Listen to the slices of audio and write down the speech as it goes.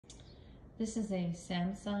This is a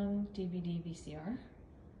Samsung DVD VCR.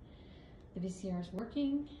 The VCR is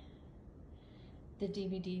working. The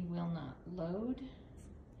DVD will not load.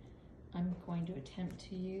 I'm going to attempt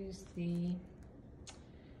to use the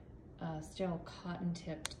sterile cotton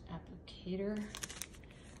tipped applicator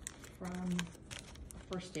from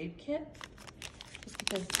a first aid kit, just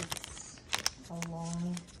because it's a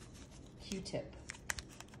long Q-tip.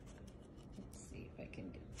 Let's see if I can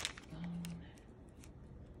get it going.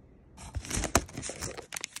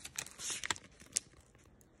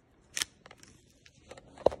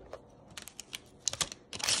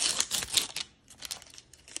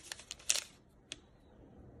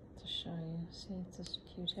 To show you, see, it's just a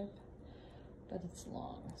Q-tip, but it's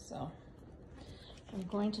long, so I'm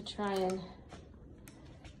going to try and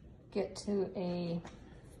get to a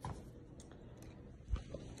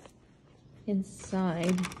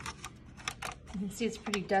inside. You can see it's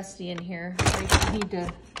pretty dusty in here. I need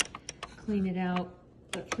to clean it out,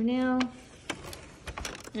 but for now,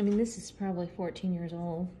 I mean, this is probably 14 years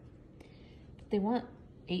old. They want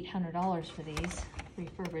 $800 for these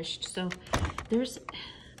refurbished. So there's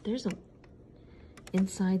a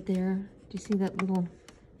inside there. Do you see that little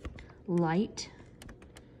light?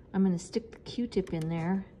 I'm going to stick the Q-tip in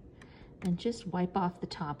there and just wipe off the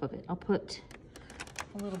top of it. I'll put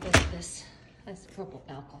a little bit of this isopropyl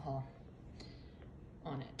alcohol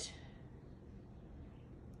on it.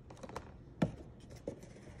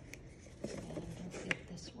 And let's see if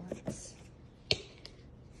this works.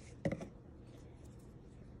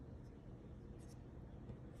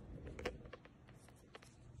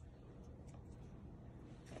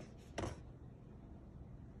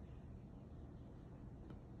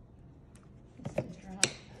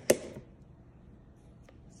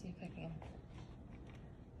 See if I can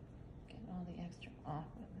get all the extra off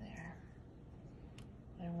of there.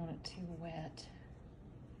 I don't want it too wet.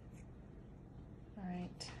 All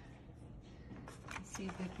right, let's see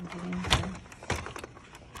if I can get in here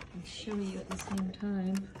and show you at the same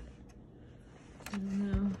time.